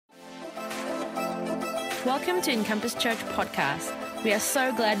Welcome to Encompass Church podcast. We are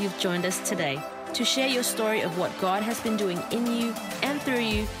so glad you've joined us today. To share your story of what God has been doing in you and through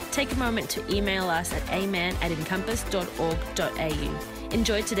you, take a moment to email us at amen@encompass.org.au.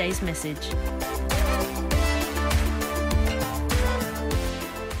 Enjoy today's message.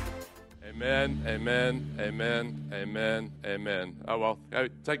 Amen, amen, amen, amen, amen. Oh, well,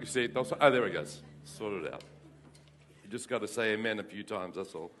 take a seat. Oh, there it goes. Sort it out. You just got to say amen a few times,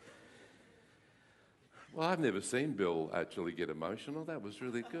 that's all. Well, I've never seen Bill actually get emotional. That was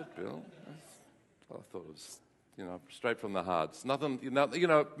really good, Bill. I thought it was, straight from the heart. It's nothing,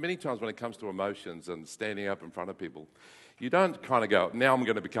 many times when it comes to emotions and standing up in front of people, you don't kind of go, now I'm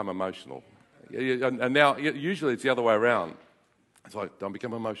going to become emotional. And now, usually it's the other way around. It's like, don't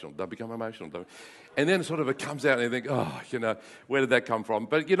become emotional, don't become emotional. And then sort of it comes out and you think, where did that come from?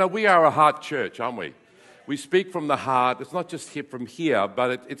 But, we are a heart church, aren't we? We speak from the heart. It's not just from here,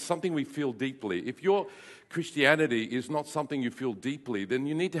 but it's something we feel deeply. If your Christianity is not something you feel deeply, then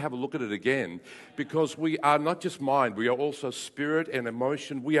you need to have a look at it again, because we are not just mind, we are also spirit and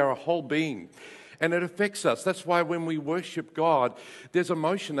emotion. We are a whole being. And it affects us. That's why when we worship God, there's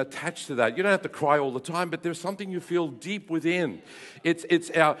emotion attached to that. You don't have to cry all the time, but there's something you feel deep within.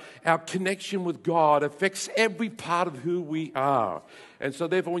 It's our connection with God affects every part of who we are. And so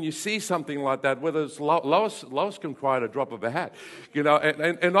therefore, when you see something like that, whether it's Lois can cry at a drop of a hat,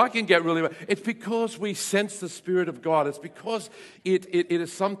 and I can get really, it's because we sense the Spirit of God. It's because it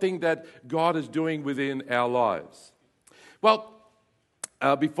is something that God is doing within our lives. Well,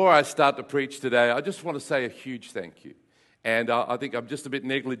 before I start to preach today, I just want to say a huge thank you. And I think I'm just a bit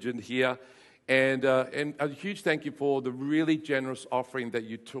negligent here. And a huge thank you for the really generous offering that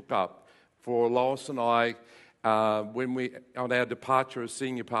you took up for Lois and I when we, on our departure as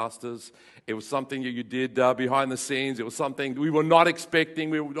senior pastors. It was something that you did behind the scenes. It was something we were not expecting.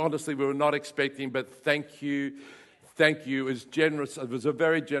 We were not expecting, but thank you. Thank you. It was generous. It was a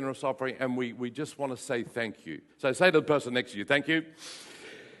very generous offering, and we just want to say thank you. So say to the person next to you, thank you.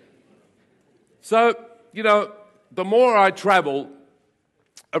 So, the more I travel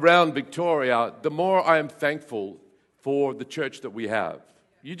around Victoria, the more I am thankful for the church that we have.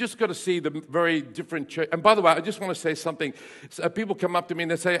 You just got to see the very different church. And by the way, I just want to say something. So people come up to me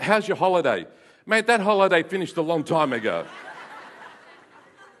and they say, how's your holiday? Mate, that holiday finished a long time ago.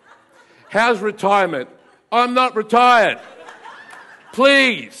 How's retirement? I'm not retired.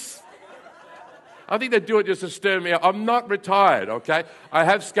 Please. I think they do it just to stir me up. I'm not retired, okay? I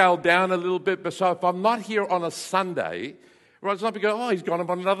have scaled down a little bit, but so if I'm not here on a Sunday, right, it's not because, he's gone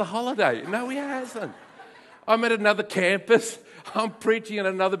on another holiday. No, he hasn't. I'm at another campus. I'm preaching at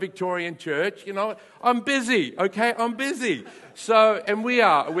another Victorian church. I'm busy, okay? I'm busy. So, and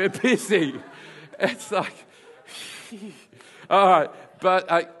we're busy. It's like, all right.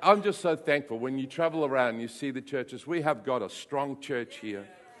 But I'm just so thankful. When you travel around and you see the churches, we have got a strong church here.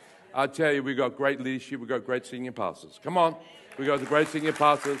 I tell you, we've got great leadership. We've got great senior pastors. Come on. We've got the great senior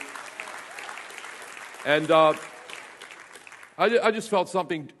pastors. And I just felt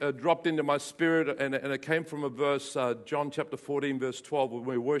something dropped into my spirit, and it came from a verse, John chapter 14, verse 12, when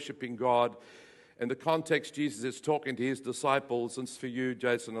we're worshiping God. In the context, Jesus is talking to his disciples, and it's for you,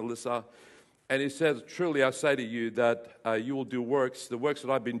 Jason, Alyssa. And he says, truly I say to you that you will do works, the works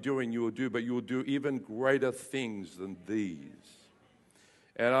that I've been doing you will do, but you will do even greater things than these.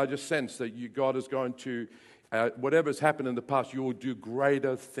 And I just sense that God is going to, whatever's happened in the past, you will do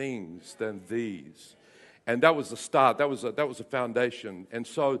greater things than these. And that was the start. That was a foundation. And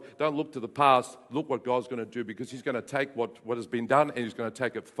so don't look to the past. Look what God's going to do, because he's going to take what has been done and he's going to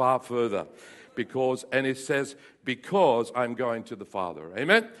take it far further. And it says, because I'm going to the Father.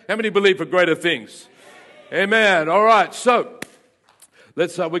 Amen? How many believe for greater things? Amen. All right. So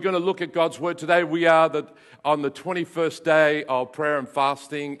we're going to look at God's Word today. We are on the 21st day of prayer and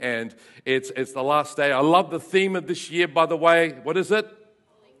fasting, and it's the last day. I love the theme of this year, by the way. What is it?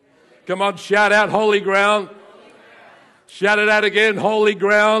 Come on, shout out, holy ground. Shout it out again, holy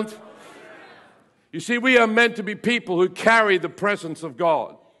ground. You see, we are meant to be people who carry the presence of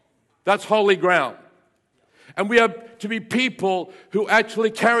God. That's holy ground. And we are to be people who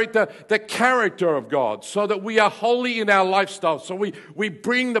actually carry the character of God, so that we are holy in our lifestyle. So we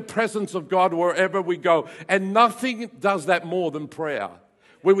bring the presence of God wherever we go. And nothing does that more than prayer,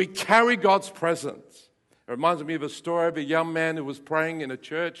 where we carry God's presence. It reminds me of a story of a young man who was praying in a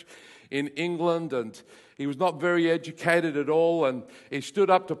church in England, and he was not very educated at all, and he stood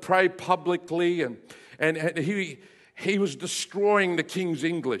up to pray publicly, and he was destroying the King's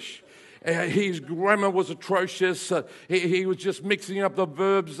English. His grammar was atrocious. He was just mixing up the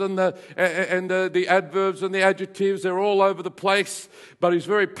verbs and the adverbs and the adjectives. They're all over the place. But he's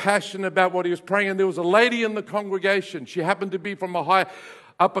very passionate about what he was praying. And there was a lady in the congregation. She happened to be from a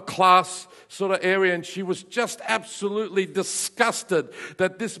upper class sort of area, and she was just absolutely disgusted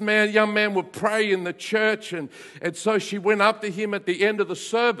that this young man would pray in the church. And so she went up to him at the end of the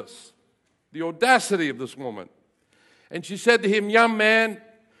service. The audacity of this woman. And she said to him, "Young man,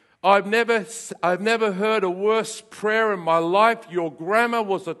 I've never heard a worse prayer in my life. Your grammar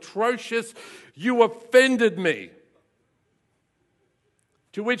was atrocious. You offended me."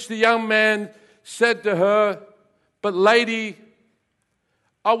 To which the young man said to her, "But lady,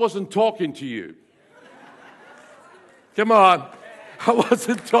 I wasn't talking to you." Come on, I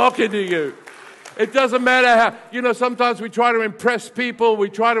wasn't talking to you. It doesn't matter how, sometimes we try to impress people, we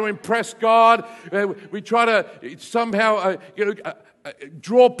try to impress God, we try to somehow,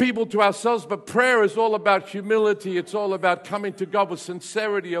 draw people to ourselves, but prayer is all about humility. It's all about coming to God with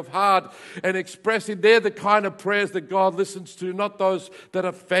sincerity of heart and expressing. They're the kind of prayers that God listens to, not those that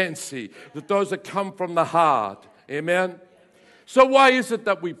are fancy, but those that come from the heart. Amen? So why is it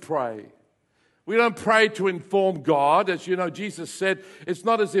that we pray? We don't pray to inform God. As you know, Jesus said, it's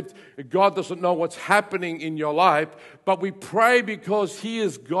not as if God doesn't know what's happening in your life, but we pray because He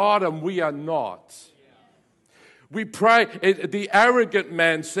is God and we are not. We pray, the arrogant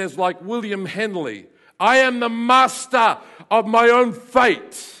man says, like William Henley, "I am the master of my own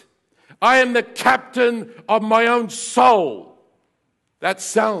fate. I am the captain of my own soul." That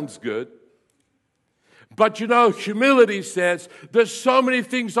sounds good. But humility says, there's so many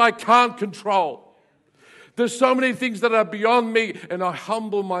things I can't control. There's so many things that are beyond me, and I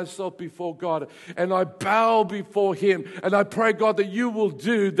humble myself before God, and I bow before Him, and I pray, God, that you will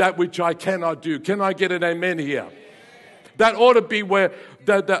do that which I cannot do. Can I get an amen here? That ought to be where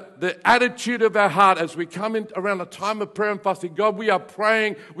the attitude of our heart as we come in around a time of prayer and fasting. God, we are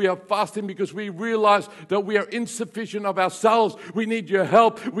praying, we are fasting because we realize that we are insufficient of ourselves. We need your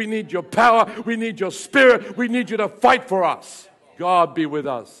help. We need your power. We need your spirit. We need you to fight for us. God be with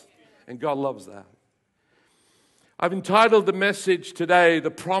us. And God loves that. I've entitled the message today,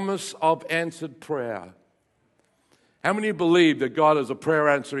 "The Promise of Answered Prayer." How many believe that God is a prayer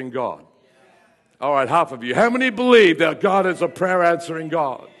answering God? All right, half of you. How many believe that God is a prayer answering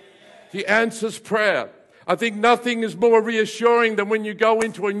God? He answers prayer. I think nothing is more reassuring than when you go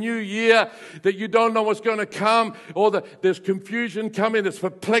into a new year that you don't know what's going to come, or that there's confusion coming, there's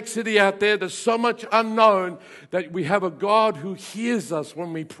perplexity out there, there's so much unknown, that we have a God who hears us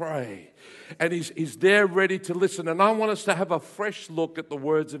when we pray. And He's there ready to listen. And I want us to have a fresh look at the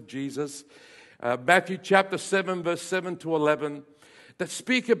words of Jesus. Matthew chapter 7, verse 7 to 11. That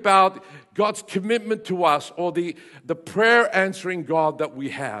speak about God's commitment to us, or the prayer answering God that we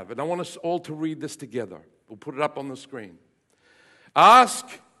have. And I want us all to read this together. We'll put it up on the screen. "Ask,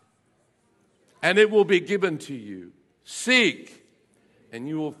 and it will be given to you. Seek, and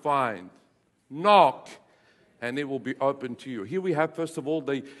you will find. Knock, and it will be open to you." Here we have, first of all,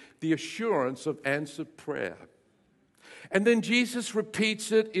 the assurance of answered prayer. And then Jesus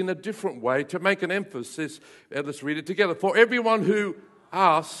repeats it in a different way to make an emphasis. Let's read it together. "For everyone who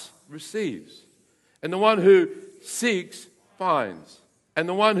asks receives, and the one who seeks finds, and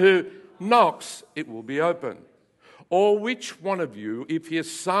the one who knocks, it will be open. Or which one of you, if his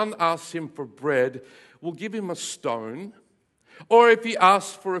son asks him for bread, will give him a stone? Or if he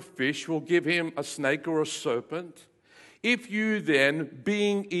asks for a fish, will give him a snake or a serpent? If you then,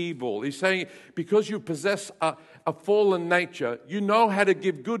 being evil," he's saying, because you possess a fallen nature, you know how to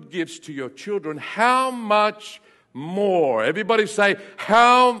give good gifts to your children, how much more? Everybody say,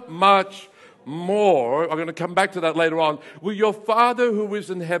 how much more? I'm going to come back to that later on. Will your Father who is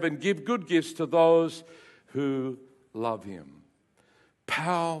in heaven give good gifts to those who love Him?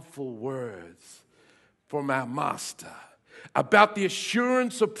 Powerful words from our Master about the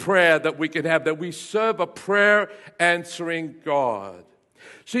assurance of prayer that we can have, that we serve a prayer answering God.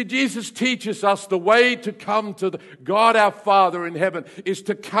 See, Jesus teaches us the way to come to God our Father in heaven is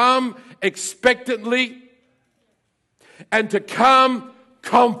to come expectantly and to come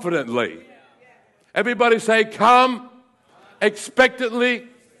confidently. Everybody say, come expectantly,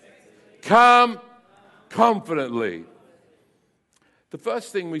 come confidently. The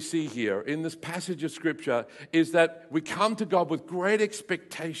first thing we see here in this passage of Scripture is that we come to God with great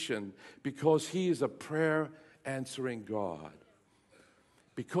expectation because He is a prayer answering God.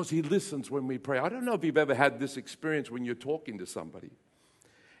 Because He listens when we pray. I don't know if you've ever had this experience when you're talking to somebody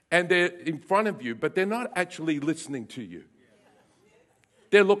and they're in front of you, but they're not actually listening to you.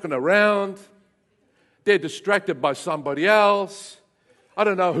 They're looking around. They're distracted by somebody else. I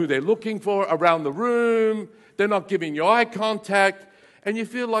don't know who they're looking for around the room. They're not giving you eye contact. And you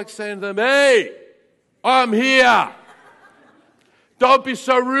feel like saying to them, hey, I'm here. Don't be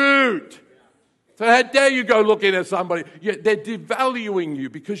so rude. So how dare you go looking at somebody? They're devaluing you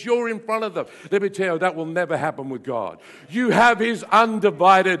because you're in front of them. Let me tell you, that will never happen with God. You have His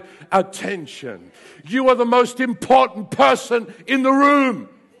undivided attention. You are the most important person in the room.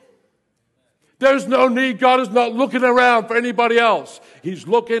 There's no need. God is not looking around for anybody else. He's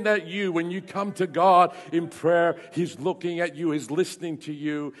looking at you. When you come to God in prayer, He's looking at you. He's listening to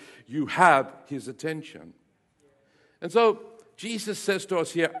you. You have His attention. And so Jesus says to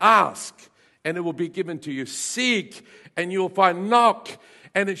us here, ask, and it will be given to you. Seek, and you will find. Knock,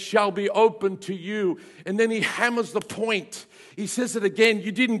 and it shall be open to you. And then He hammers the point. He says it again.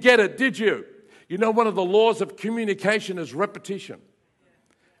 You didn't get it, did you? You know, one of the laws of communication is repetition.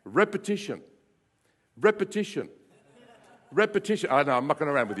 Repetition. Repetition. Repetition. I know, I'm mucking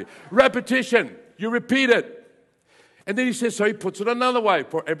around with you. Repetition. You repeat it. And then He says, so He puts it another way.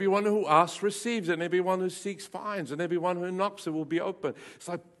 For everyone who asks receives, and everyone who seeks finds, and everyone who knocks it will be open. It's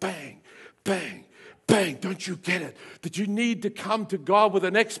like bang, bang, bang. Don't you get it? That you need to come to God with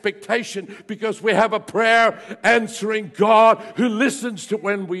an expectation because we have a prayer answering God who listens to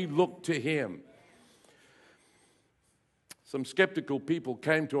when we look to Him. Some skeptical people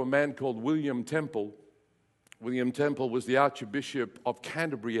came to a man called William Temple. William Temple was the Archbishop of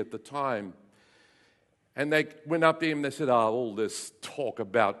Canterbury at the time. And they went up to him and they said, all this talk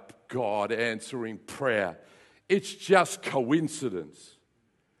about God answering prayer, it's just coincidence.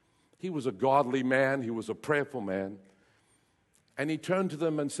 He was a godly man. He was a prayerful man. And he turned to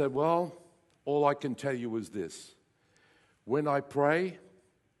them and said, well, all I can tell you is this. When I pray,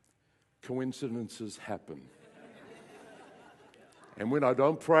 coincidences happen. And when I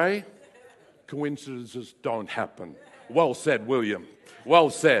don't pray, coincidences don't happen. Well said, William. Well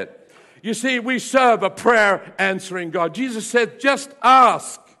said. You see, we serve a prayer answering God. Jesus said, just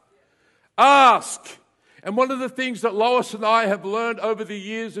ask. Ask. And one of the things that Lois and I have learned over the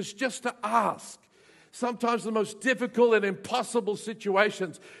years is just to ask. Sometimes the most difficult and impossible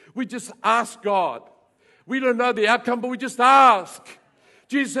situations, we just ask God. We don't know the outcome, but we just ask.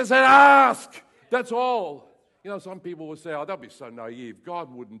 Jesus said, ask. That's all. You know, some people will say, don't be so naive.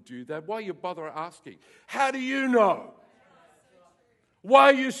 God wouldn't do that. Why you bother asking? How do you know? Why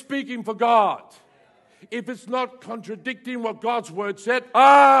are you speaking for God? If it's not contradicting what God's word said,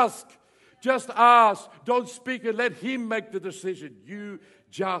 ask. Just ask. Don't speak and let Him make the decision. You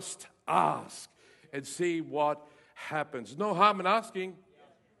just ask and see what happens. No harm in asking.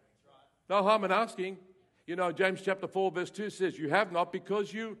 No harm in asking. You know, James chapter 4 verse 2 says, you have not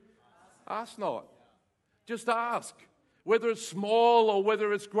because you ask not. Just ask. Whether it's small or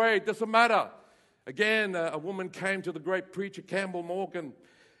whether it's great, doesn't matter. Again, a woman came to the great preacher Campbell Morgan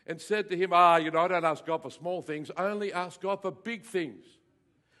and said to him, I don't ask God for small things, only ask God for big things.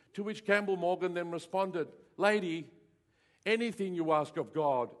 To which Campbell Morgan then responded, lady, anything you ask of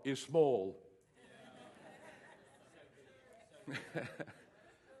God is small.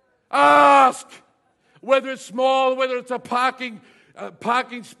 Ask! Whether it's small, whether it's a parking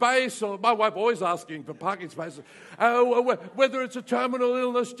space, or my wife always asking for parking spaces, whether it's a terminal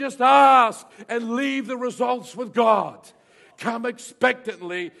illness, just ask and leave the results with God. Come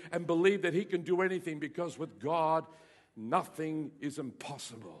expectantly and believe that He can do anything, because with God, nothing is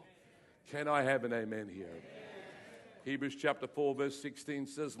impossible. Can I have an amen here? Amen. Hebrews chapter 4 verse 16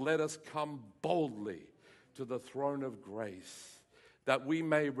 says, let us come boldly to the throne of grace, that we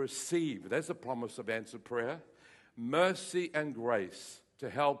may receive, there's a promise of answered prayer, mercy and grace to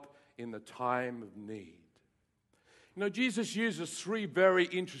help in the time of need. You know, Jesus uses three very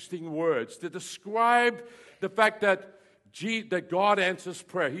interesting words to describe the fact that God answers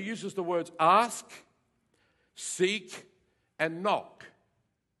prayer. He uses the words ask, seek, and knock.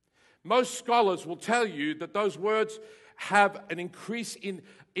 Most scholars will tell you that those words have an increase in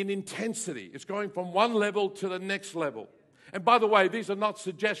intensity. It's going from one level to the next level. And by the way, these are not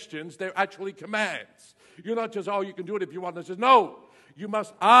suggestions, they're actually commands. You're not just, you can do it if you want. It says, no, you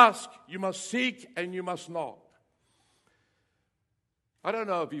must ask, you must seek, and you must knock. I don't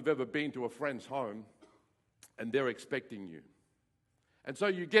know if you've ever been to a friend's home and they're expecting you. And so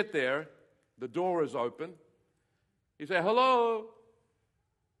you get there, the door is open, you say, hello.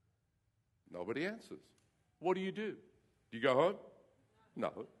 Nobody answers. What do? Do you go home?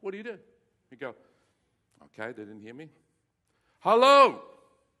 No. What do? You go, okay, they didn't hear me. Hello.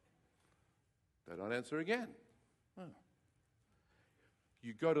 They don't answer again. Oh.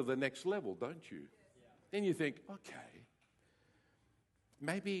 You go to the next level, don't you? Yeah. Then you think, okay,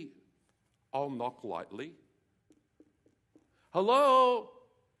 maybe I'll knock lightly. Hello?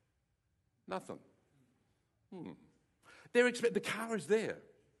 Nothing. The car is there.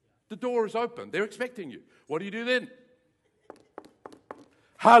 The door is open. They're expecting you. What do you do then?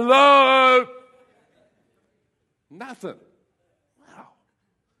 Hello? Nothing. Wow.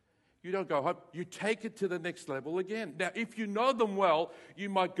 You don't go home. You take it to the next level again. Now, if you know them well, you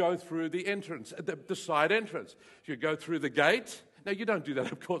might go through the entrance, the side entrance. You go through the gate. Now, you don't do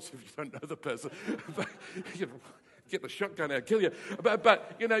that, of course, if you don't know the person. But, get the shotgun out, kill you.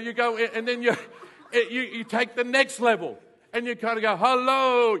 But you go in, and then you take the next level. And you kind of go,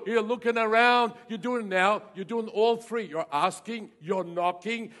 hello, you're looking around, you're doing all three. You're asking, you're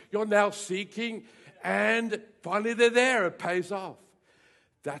knocking, you're now seeking, and finally they're there. It pays off.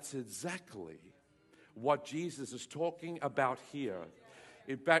 That's exactly what Jesus is talking about here.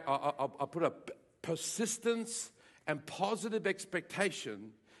 In fact, I'll put a persistence and positive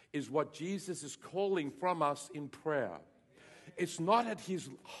expectation is what Jesus is calling from us in prayer. It's not that he's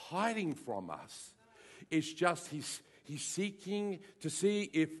hiding from us. It's just he's seeking to see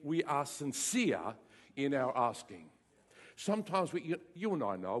if we are sincere in our asking. Sometimes you and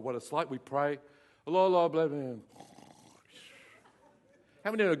I know what it's like. We pray, Lord, bless me.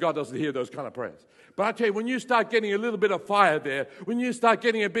 How many know God doesn't hear those kind of prayers? But I tell you, when you start getting a little bit of fire there, when you start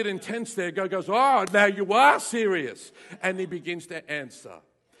getting a bit intense there, God goes, oh, now you are serious. And he begins to answer.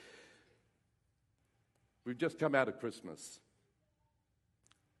 We've just come out of Christmas.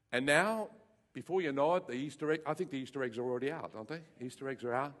 And now, before you know it, I think the Easter eggs are already out, aren't they? Easter eggs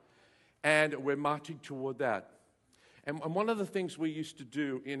are out. And we're marching toward that. And one of the things we used to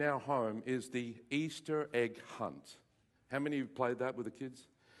do in our home is the Easter egg hunt. How many of you played that with the kids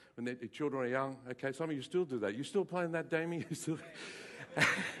when the children are young? Okay, some of you still do that. You still playing that, Damien?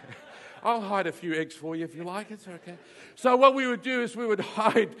 I'll hide a few eggs for you if you like. It's okay. So what we would do is we would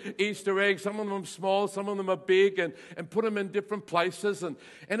hide Easter eggs. Some of them are small, some of them are big, and put them in different places. And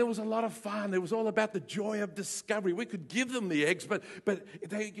it was a lot of fun. It was all about the joy of discovery. We could give them the eggs, but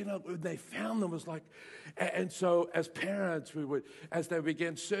they, when they found them, it was like. And so as parents, we would, as they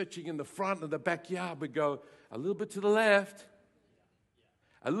began searching in the front and the backyard, we'd go a little bit to the left,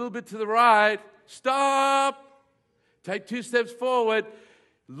 a little bit to the right. Stop. Take 2 steps forward.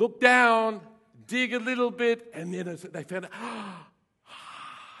 Look down, dig a little bit, and then they found it.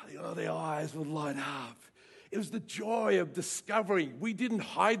 Their eyes would light up. It was the joy of discovering. We didn't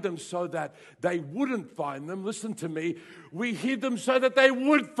hide them so that they wouldn't find them. Listen to me. We hid them so that they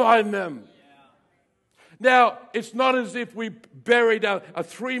would find them. Yeah. Now, it's not as if we buried a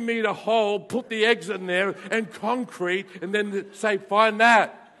 3-meter hole, put the eggs in there, and concrete, and then say, find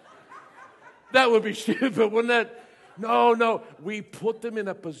that. That would be stupid, wouldn't it? No. We put them in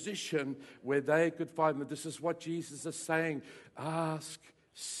a position where they could find them. This is what Jesus is saying. Ask,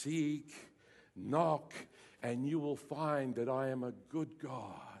 seek, knock, and you will find that I am a good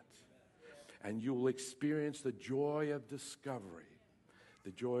God. And you will experience the joy of discovery.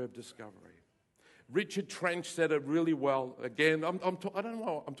 The joy of discovery. Richard Trench said it really well. Again, I don't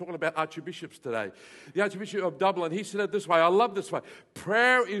know, I'm talking about archbishops today. The Archbishop of Dublin, he said it this way. I love this way.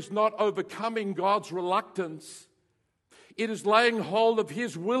 Prayer is not overcoming God's reluctance. It is laying hold of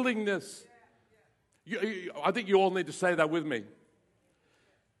his willingness. I think you all need to say that with me.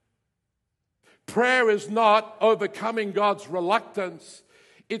 Prayer is not overcoming God's reluctance.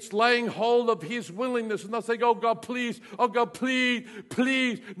 It's laying hold of his willingness and not saying, oh God, please, oh God, please,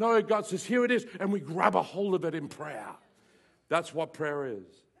 please. No, God says, here it is. And we grab a hold of it in prayer. That's what prayer is.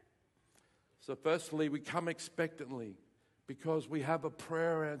 So firstly, we come expectantly because we have a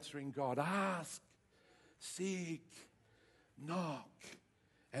prayer answering God. Ask, seek, knock,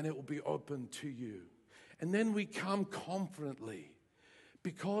 and it will be open to you. And then we come confidently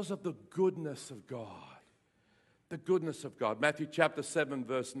because of the goodness of God. The goodness of God. Matthew chapter 7,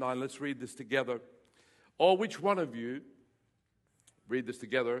 verse 9. Let's read this together. Or which one of you, read this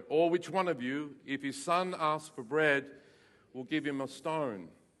together, or which one of you, if his son asks for bread, will give him a stone?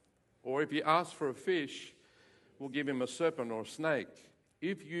 Or if he asks for a fish, will give him a serpent or a snake?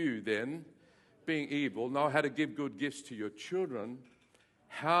 If you then, being evil, know how to give good gifts to your children,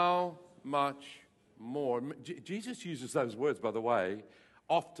 how much more? Jesus uses those words, by the way,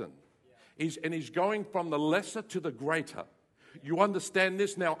 often. He's going from the lesser to the greater. You understand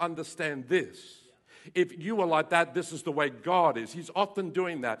this, now understand this. If you are like that, this is the way God is. He's often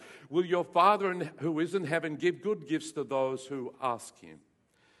doing that. Will your Father who is in heaven give good gifts to those who ask him?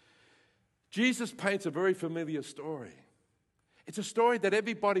 Jesus paints a very familiar story. It's a story that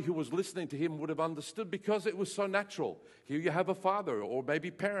everybody who was listening to him would have understood because it was so natural. Here you have a father or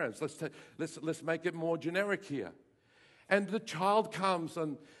maybe parents. Let's make it more generic here. And the child comes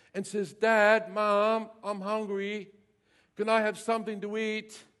and says, Dad, Mom, I'm hungry. Can I have something to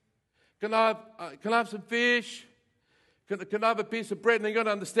eat? Can I have some fish? Can I have a piece of bread? And you've got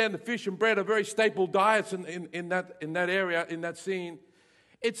to understand the fish and bread are very staple diets in that area, in that scene.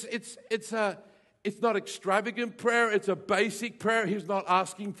 It's not extravagant prayer. It's a basic prayer. He's not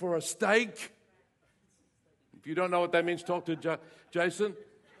asking for a steak. If you don't know what that means, talk to Jason.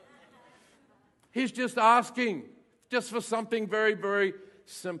 He's just asking just for something very, very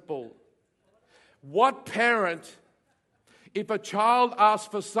simple. What parent, if a child asks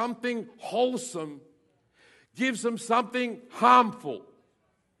for something wholesome, gives them something harmful?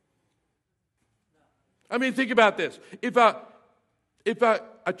 I mean, think about this. If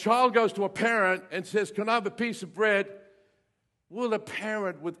a child goes to a parent and says, can I have a piece of bread? Will a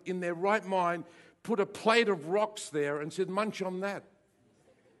parent in their right mind put a plate of rocks there and said, munch on that?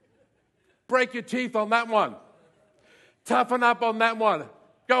 Break your teeth on that one. Toughen up on that one.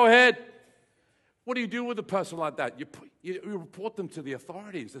 Go ahead. What do you do with a person like that? You report them to the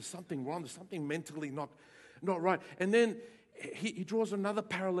authorities. There's something wrong. There's something mentally not right. And then he draws another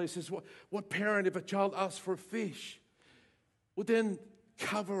parallel. He says, what parent, if a child asks for a fish, would then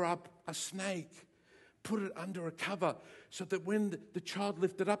cover up a snake, put it under a cover, so that when the child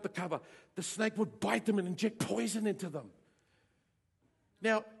lifted up the cover, the snake would bite them and inject poison into them?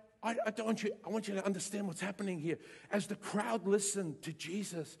 Now, I want you to understand what's happening here. As the crowd listened to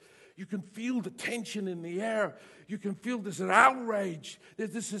Jesus, you can feel the tension in the air. You can feel this outrage.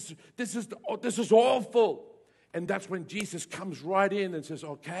 This is awful. And that's when Jesus comes right in and says,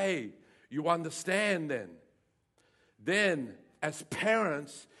 okay, you understand then. Then, as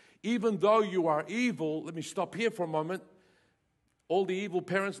parents, even though you are evil, let me stop here for a moment. All the evil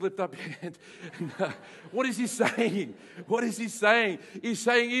parents lift up your hand. What is he saying? What is he saying? He's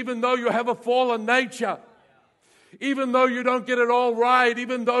saying even though you have a fallen nature, even though you don't get it all right,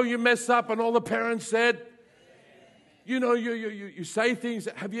 even though you mess up, and all the parents said, you say things.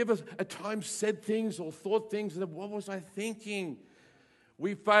 Have you ever at times said things or thought things that, what was I thinking?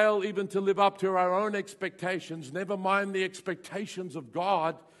 We fail even to live up to our own expectations, never mind the expectations of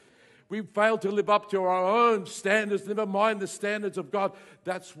God. We fail to live up to our own standards, never mind the standards of God.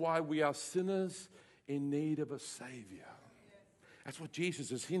 That's why we are sinners in need of a Savior. That's what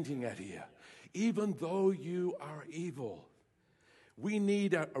Jesus is hinting at here. Even though you are evil, we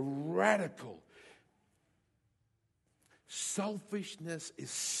need a radical. Selfishness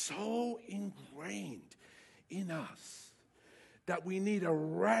is so ingrained in us that we need a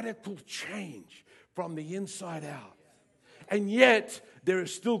radical change from the inside out. And yet, there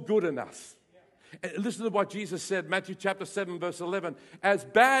is still good in us. And listen to what Jesus said, Matthew chapter 7, verse 11. As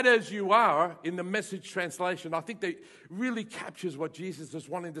bad as you are, in the Message translation, I think that really captures what Jesus is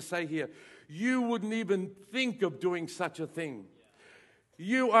wanting to say here. You wouldn't even think of doing such a thing.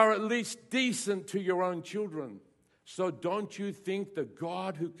 You are at least decent to your own children. So don't you think the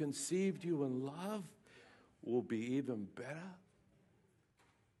God who conceived you in love will be even better?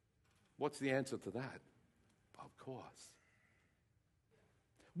 What's the answer to that? Of course.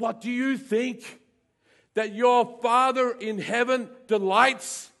 What do you think that your Father in heaven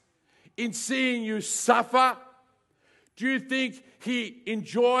delights in seeing you suffer? Do you think he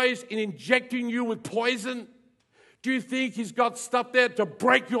enjoys in injecting you with poison? Do you think he's got stuff there to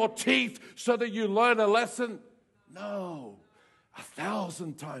break your teeth so that you learn a lesson? No.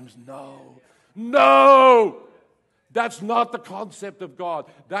 1,000 times no. No! That's not the concept of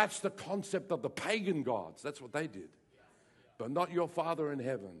God. That's the concept of the pagan gods. That's what they did. But not your Father in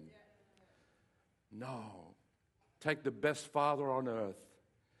heaven. No. Take the best Father on earth,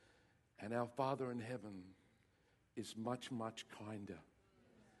 and our Father in heaven is much, much kinder,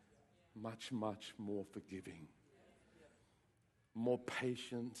 much, much more forgiving, more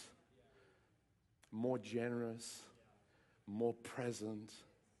patient, more generous, more present,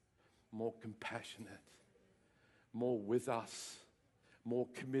 more compassionate, more with us, more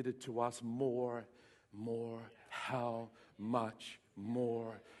committed to us, more, how much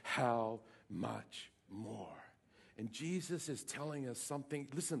more, how much more. And Jesus is telling us something.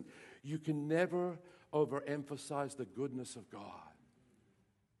 Listen, you can never overemphasize the goodness of God.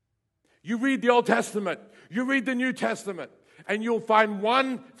 You read the Old Testament, you read the New Testament, and you'll find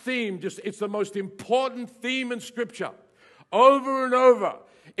one theme, it's the most important theme in Scripture. Over and over,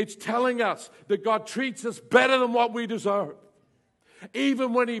 it's telling us that God treats us better than what we deserve.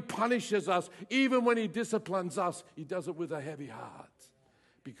 Even when he punishes us, even when he disciplines us, he does it with a heavy heart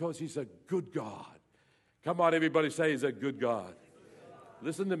because he's a good God. Come on, everybody say he's a good God.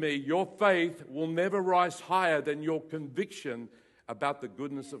 Listen to me, your faith will never rise higher than your conviction about the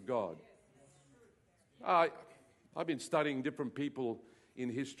goodness of God. I've been studying different people in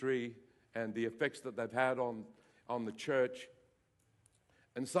history and the effects that they've had on on the church,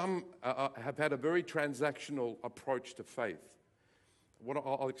 and some have had a very transactional approach to faith.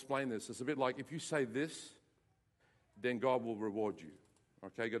 I'll explain this. It's a bit like if you say this, then God will reward you.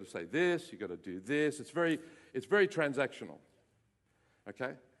 Okay, you've got to say this, you've got to do this. It's very transactional.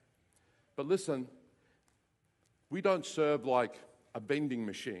 Okay? But listen, we don't serve like a vending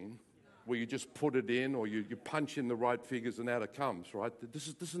machine where you just put it in or you punch in the right figures and out it comes, right? This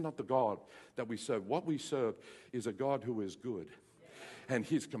is not the God that we serve. What we serve is a God who is good and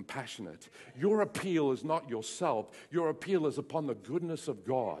He's compassionate. Your appeal is not yourself. Your appeal is upon the goodness of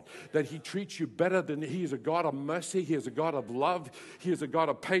God, that He treats you better than He is a God of mercy. He is a God of love. He is a God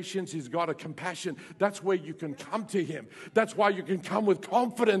of patience. He's a God of compassion. That's where you can come to Him. That's why you can come with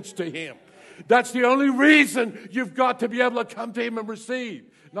confidence to Him. That's the only reason you've got to be able to come to Him and receive.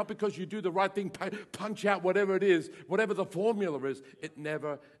 Not because you do the right thing, punch out whatever it is, whatever the formula is. It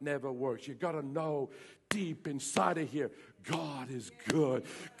never works. You've got to know deep inside of here, God is good.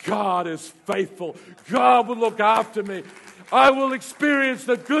 God is faithful. God will look after me. I will experience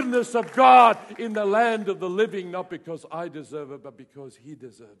the goodness of God in the land of the living, not because I deserve it, but because He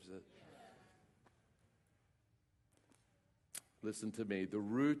deserves it. Listen to me. The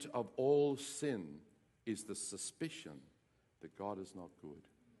root of all sin is the suspicion that God is not good.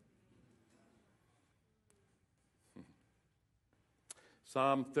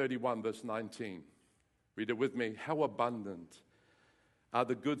 Psalm 31, verse 19. Read it with me. How abundant are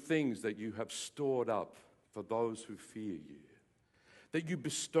the good things that you have stored up for those who fear you, that you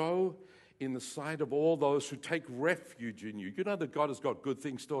bestow in the sight of all those who take refuge in you. You know that God has got good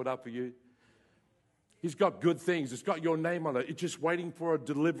things stored up for you? He's got good things. It's got your name on it. It's just waiting for a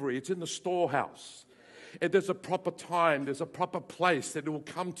delivery. It's in the storehouse. And there's a proper time, there's a proper place that it will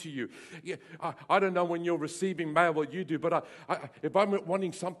come to you. Yeah, I don't know when you're receiving mail what you do, but if I'm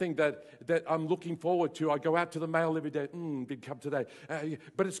wanting something that I'm looking forward to, I go out to the mail every day. Did come today.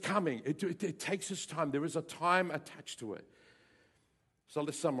 But it's coming. It takes its time. There is a time attached to it. So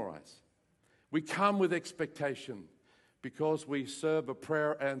let's summarize. We come with expectation because we serve a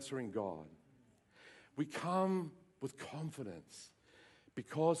prayer-answering God. We come with confidence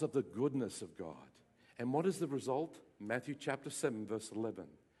because of the goodness of God. And what is the result? Matthew chapter 7, verse 11.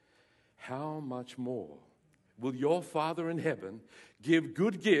 How much more will your Father in heaven give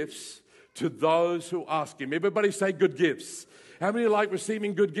good gifts to those who ask Him? Everybody say good gifts. How many like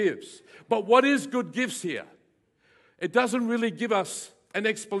receiving good gifts? But what is good gifts here? It doesn't really give us an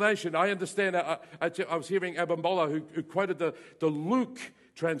explanation. I understand. I was hearing Abambola who quoted the Luke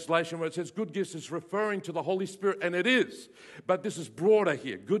translation where it says good gifts is referring to the Holy Spirit, and it is. But this is broader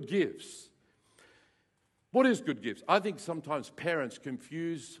here, good gifts. What is good gifts? I think sometimes parents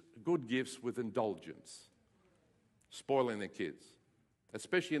confuse good gifts with indulgence, spoiling their kids,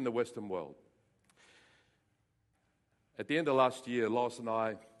 especially in the Western world. At the end of last year, Lois and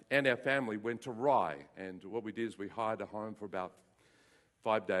I and our family went to Rye, and what we did is we hired a home for about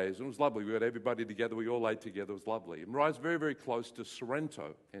 5 days, and it was lovely. We got everybody together. We all ate together. It was lovely. And Rye's very, very close to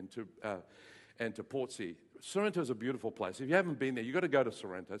Sorrento and to Portsea. Sorrento is a beautiful place. If you haven't been there, you've got to go to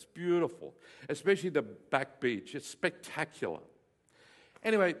Sorrento. It's beautiful, especially the back beach. It's spectacular.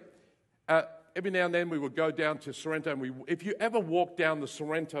 Anyway, every now and then we would go down to Sorrento, and if you ever walk down the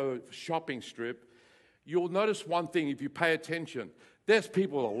Sorrento shopping strip, you'll notice one thing if you pay attention. There's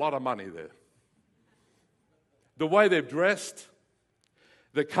people with a lot of money there. The way they've dressed,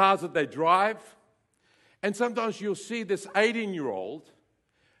 the cars that they drive, and sometimes you'll see this 18-year-old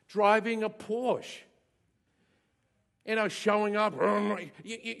driving a Porsche. You know, showing up.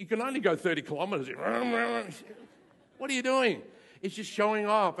 You can only go 30 kilometers. What are you doing? It's just showing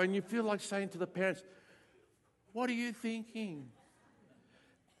off. And you feel like saying to the parents, what are you thinking?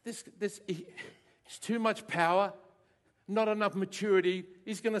 This it's too much power, not enough maturity.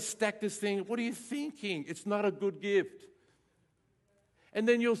 He's going to stack this thing. What are you thinking? It's not a good gift. And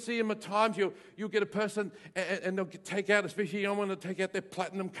then you'll see them at times, you'll get a person and they'll take out, especially young one, they'll take out their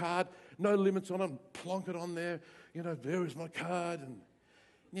platinum card, no limits on it, plonk it on there. You know, there is my card. And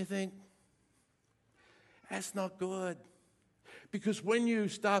you think, that's not good. Because when you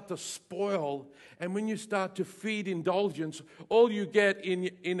start to spoil and when you start to feed indulgence, all you get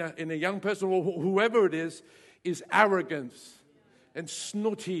in a young person or whoever it is arrogance and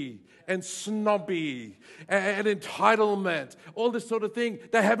snooty and snobby and entitlement, all this sort of thing.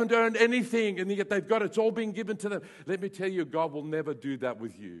 They haven't earned anything, and yet they've got it. It's all been given to them. Let me tell you, God will never do that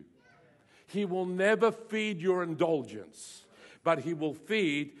with you. He will never feed your indulgence, but He will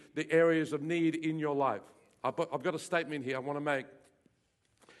feed the areas of need in your life. I've got a statement here I want to make.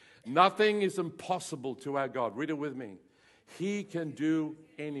 Nothing is impossible to our God. Read it with me. He can do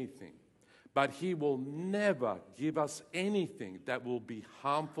anything. But He will never give us anything that will be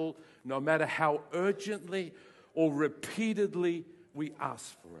harmful, no matter how urgently or repeatedly we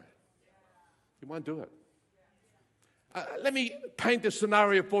ask for it. He won't do it. Let me paint the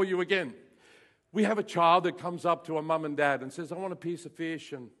scenario for you again. We have a child that comes up to a mum and dad and says, I want a piece of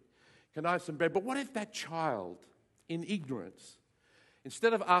fish and can I have some bread? But what if that child, in ignorance,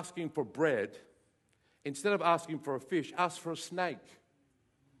 instead of asking for bread, instead of asking for a fish, asks for a snake?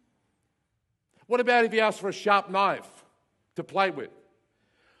 What about if he asks for a sharp knife to play with?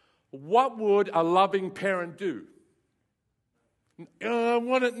 What would a loving parent do? I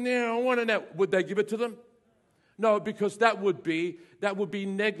want it now, I want it now. Would they give it to them? No, because that would be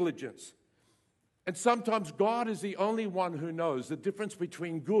negligence. And sometimes God is the only one who knows the difference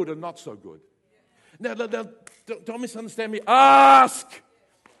between good and not so good. Now don't misunderstand me. Ask!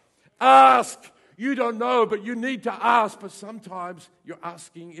 You don't know, but you need to ask. But sometimes your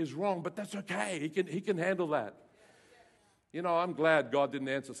asking is wrong, but that's okay. He can handle that. You know, I'm glad God didn't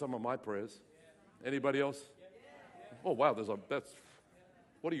answer some of my prayers. Anybody else? Oh, wow, that's...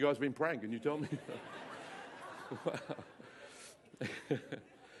 What have you guys been praying? Can you tell me?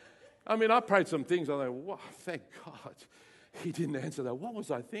 I mean, I prayed some things. I thought, wow, thank God He didn't answer that. What was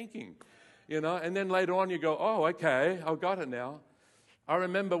I thinking? You know, and then later on you go, oh, okay, I've got it now. I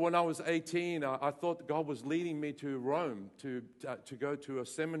remember when I was 18, I thought God was leading me to Rome to go to a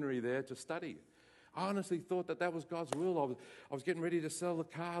seminary there to study. I honestly thought that was God's will. I was getting ready to sell the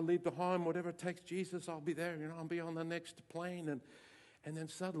car, leave the home, whatever it takes. Jesus, I'll be there. You know, I'll be on the next plane. And then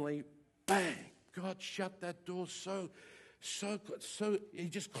suddenly, bang, God shut that door so He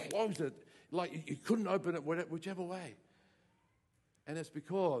just closed it. Like you couldn't open it whichever way. And it's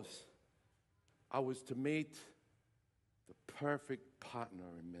because I was to meet the perfect partner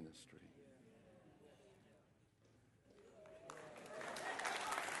in ministry.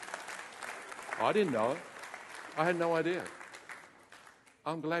 I didn't know it. I had no idea.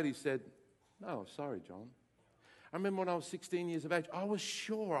 I'm glad He said, no, sorry, John. I remember when I was 16 years of age, I was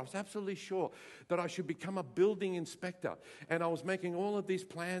absolutely sure that I should become a building inspector. And I was making all of these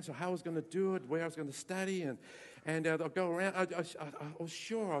plans of how I was going to do it, where I was going to study, and I'll go around. I was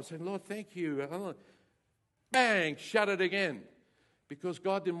sure. I was saying, Lord, thank you. Bang, shut it again. Because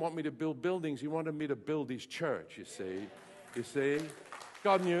God didn't want me to build buildings. He wanted me to build His church, you see. You see?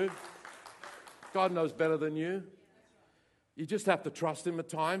 God knew. God knows better than you. You just have to trust Him at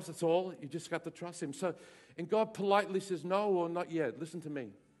times, that's all. You just got to trust Him. And God politely says, no, or not yet. Listen to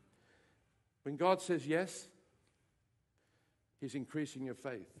me. When God says yes, He's increasing your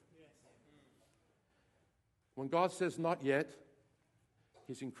faith. When God says not yet,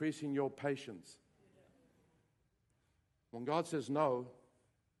 He's increasing your patience. When God says no,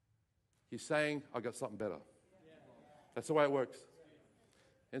 He's saying, I got something better. That's the way it works.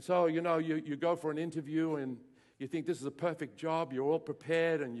 And so, you know, you go for an interview and you think this is a perfect job. You're all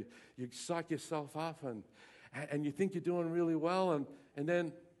prepared and you psych yourself up and you think you're doing really well. And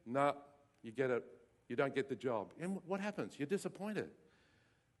then, no, you don't get the job. And what happens? You're disappointed.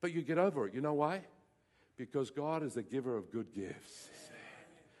 But you get over it. You know why? Because God is the giver of good gifts.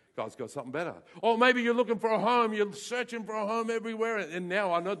 God's got something better. Or maybe you're looking for a home. You're searching for a home everywhere. And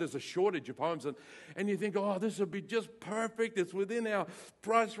now I know there's a shortage of homes. And you think, oh, this would be just perfect. It's within our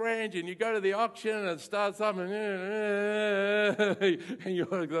price range. And you go to the auction and it starts something. And you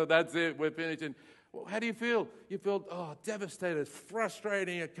go, that's it. We're finished. And well, how do you feel? You feel, oh, devastated. It's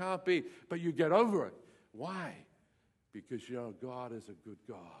frustrating. It can't be. But you get over it. Why? Because you know God is a good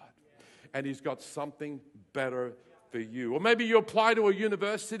God. And He's got something better for you. Or maybe you apply to a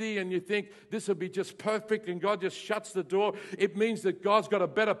university and you think this will be just perfect and God just shuts the door. It means that God's got a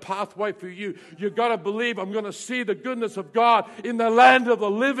better pathway for you. You've got to believe, I'm going to see the goodness of God in the land of the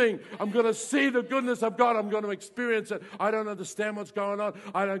living. I'm going to see the goodness of God. I'm going to experience it. I don't understand what's going on.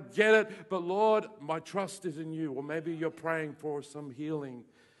 I don't get it. But Lord, my trust is in you. Or maybe you're praying for some healing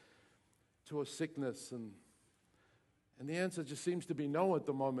to a sickness and the answer just seems to be no at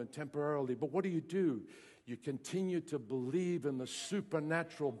the moment, temporarily. But what do? You continue to believe in the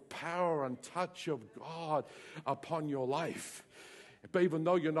supernatural power and touch of God upon your life. But even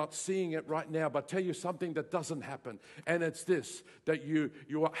though you're not seeing it right now, but I'll tell you something that doesn't happen. And it's this, that you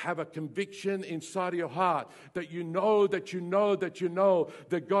have a conviction inside of your heart, that you know that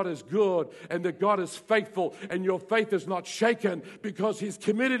God is good and that God is faithful, and your faith is not shaken because He's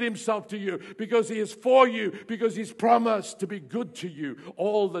committed Himself to you, because He is for you, because He's promised to be good to you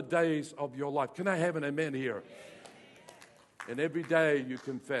all the days of your life. Can I have an amen here? And every day you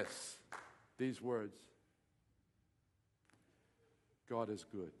confess these words. God is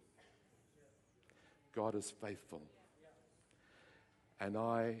good. God is faithful. And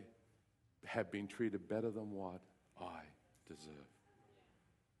I have been treated better than what I deserve.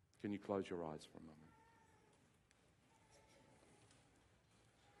 Can you close your eyes for a moment?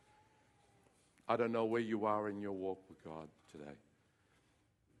 I don't know where you are in your walk with God today.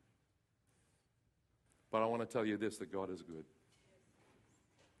 But I want to tell you this, that God is good.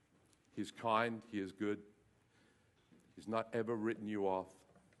 He's kind. He is good. He's not ever written you off.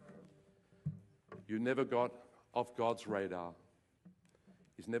 You never got off God's radar.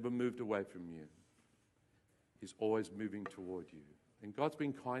 He's never moved away from you. He's always moving toward you. And God's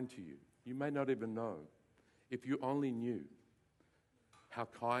been kind to you. You may not even know. If you only knew how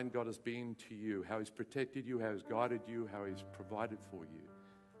kind God has been to you, how He's protected you, how He's guided you, how He's provided for you.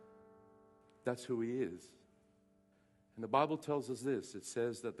 That's who He is. And the Bible tells us this. It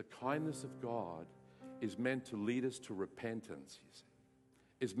says that the kindness of God is meant to lead us to repentance, you see.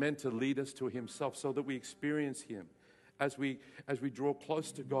 Is meant to lead us to Himself so that we experience Him. As we draw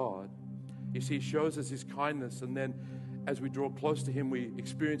close to God, you see, He shows us His kindness, and then as we draw close to Him, we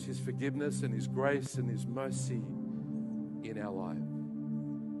experience His forgiveness and His grace and His mercy in our life.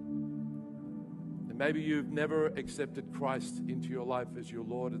 And maybe you've never accepted Christ into your life as your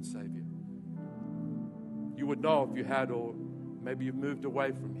Lord and Savior. You would know if you had, or maybe you've moved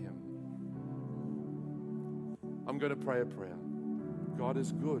away from Him. I'm going to pray a prayer. God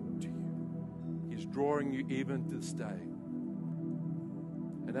is good to you. He's drawing you even to this day.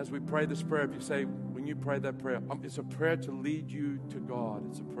 And as we pray this prayer, if you say, when you pray that prayer, it's a prayer to lead you to God.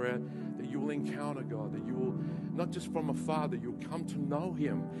 It's a prayer that you will encounter God, that you will, not just from afar, that you'll come to know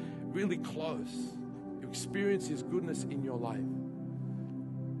Him really close. You experience His goodness in your life.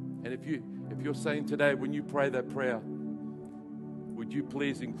 And if you're saying today, when you pray that prayer, would you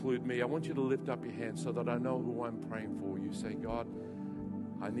please include me? I want you to lift up your hand so that I know who I'm praying for. You say, God,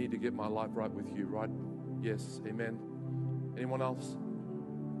 I need to get my life right with you, right? Yes, amen. Anyone else?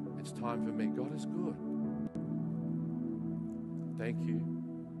 It's time for me. God is good. Thank you.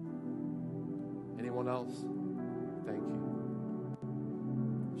 Anyone else? Thank you.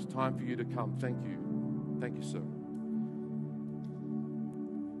 It's time for you to come. Thank you. Thank you, sir.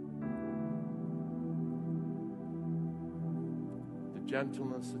 The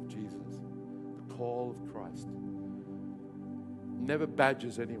gentleness of Jesus, the call of Christ, never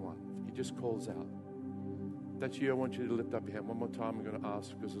badgers anyone. He just calls out. That's you. I want you to lift up your hand. One more time I'm going to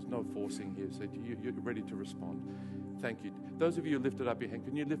ask, because there's no forcing here. So you're ready to respond. Thank you. Those of you who lifted up your hand,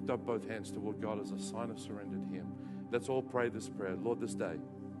 can you lift up both hands toward God as a sign of surrender to Him? Let's all pray this prayer. Lord, this day,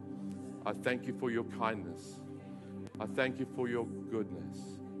 I thank you for your kindness. I thank you for your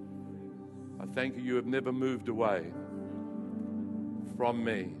goodness. I thank you have never moved away from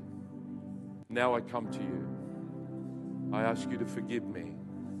me. Now I come to you. I ask you to forgive me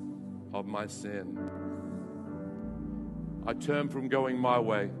of my sin. I turn from going my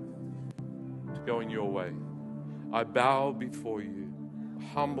way to going your way. I bow before you,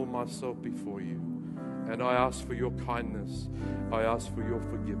 humble myself before you, and I ask for your kindness. I ask for your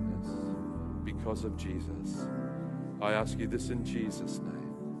forgiveness because of Jesus. I ask you this in Jesus'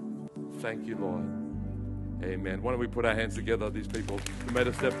 name. Thank you, Lord. Amen. Why don't we put our hands together, these people who made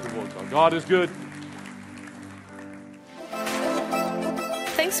a step towards God. God is good.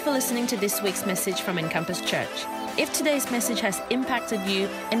 Thanks for listening to this week's message from Encompass Church. If today's message has impacted you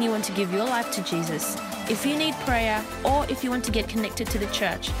and you want to give your life to Jesus, if you need prayer, or if you want to get connected to the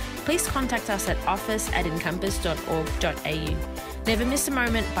church, please contact us at office@encompass.org.au. Never miss a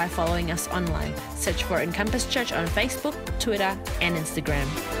moment by following us online. Search for Encompass Church on Facebook, Twitter, and Instagram.